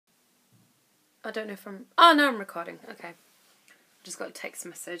I don't know if I'm... Oh, no, I'm recording. Okay. Just got a text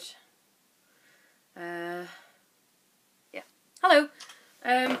message. Yeah. Hello.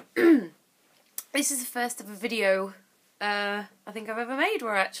 This is the first ever video I think I've ever made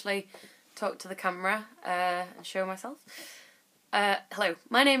where I actually talk to the camera and show myself. Hello,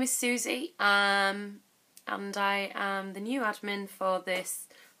 my name is Susie, and I am the new admin for this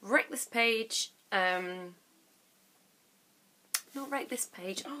Wreck This page. Not Wreck This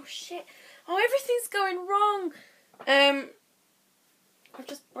page. Oh shit! Oh, everything's going wrong. I've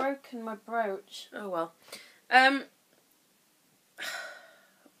just broken my brooch. Oh well.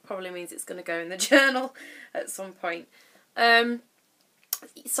 Probably means it's going to go in the journal at some point.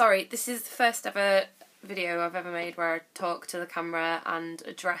 Sorry, this is the first ever video I've ever made where I talk to the camera and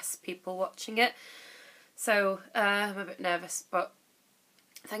address people watching it. So I'm a bit nervous, but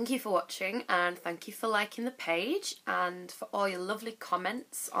thank you for watching, and thank you for liking the page and for all your lovely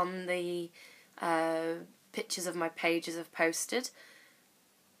comments on the pictures of my pages I've posted.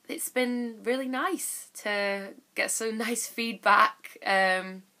 It's been really nice to get some nice feedback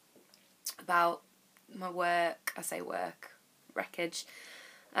about my work. I say work, wreckage.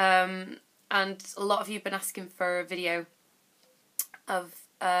 And a lot of you have been asking for a video of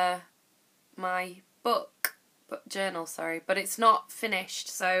my journal, sorry, but it's not finished,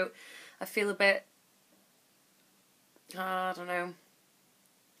 so I feel a bit, I don't know,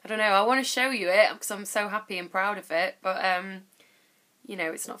 I want to show you it because I'm so happy and proud of it, but you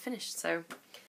know, it's not finished, so